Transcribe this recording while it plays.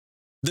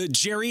The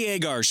Jerry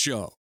Agar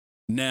Show.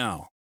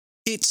 Now,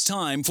 it's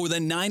time for the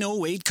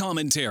 908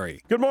 commentary.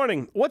 Good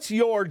morning. What's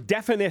your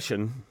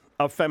definition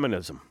of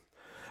feminism?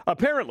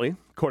 Apparently,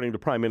 according to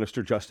Prime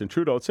Minister Justin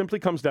Trudeau, it simply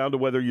comes down to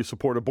whether you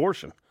support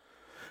abortion.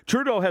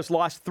 Trudeau has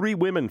lost 3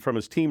 women from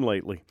his team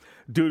lately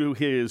due to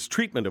his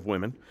treatment of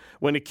women.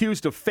 When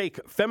accused of fake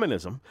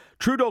feminism,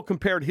 Trudeau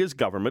compared his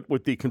government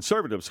with the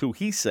Conservatives, who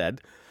he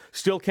said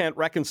still can't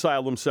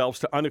reconcile themselves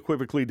to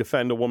unequivocally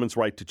defend a woman's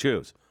right to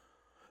choose.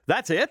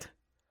 That's it?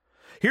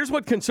 Here's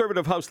what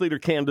Conservative House Leader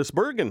Candice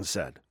Bergen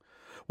said.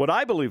 What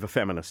I believe a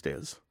feminist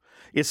is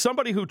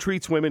somebody who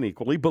treats women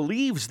equally,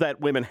 believes that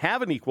women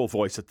have an equal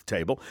voice at the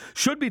table,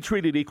 should be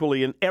treated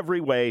equally in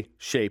every way,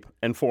 shape,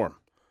 and form.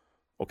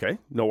 Okay,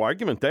 no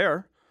argument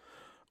there.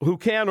 Who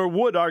can or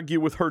would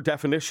argue with her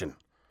definition?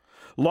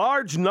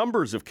 Large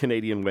numbers of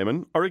Canadian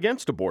women are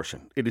against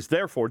abortion. It is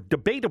therefore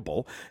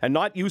debatable and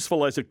not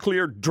useful as a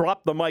clear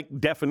drop-the-mic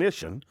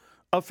definition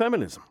of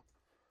feminism.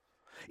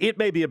 It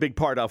may be a big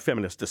part of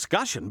feminist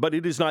discussion, but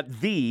it is not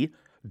the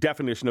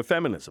definition of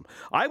feminism.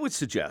 I would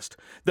suggest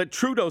that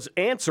Trudeau's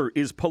answer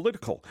is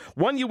political,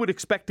 one you would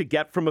expect to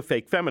get from a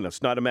fake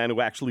feminist, not a man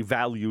who actually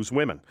values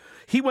women.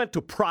 He went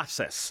to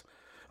process,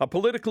 a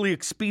politically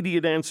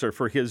expedient answer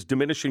for his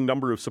diminishing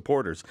number of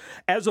supporters,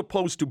 as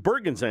opposed to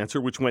Bergen's answer,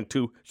 which went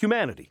to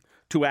humanity,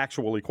 to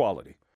actual equality.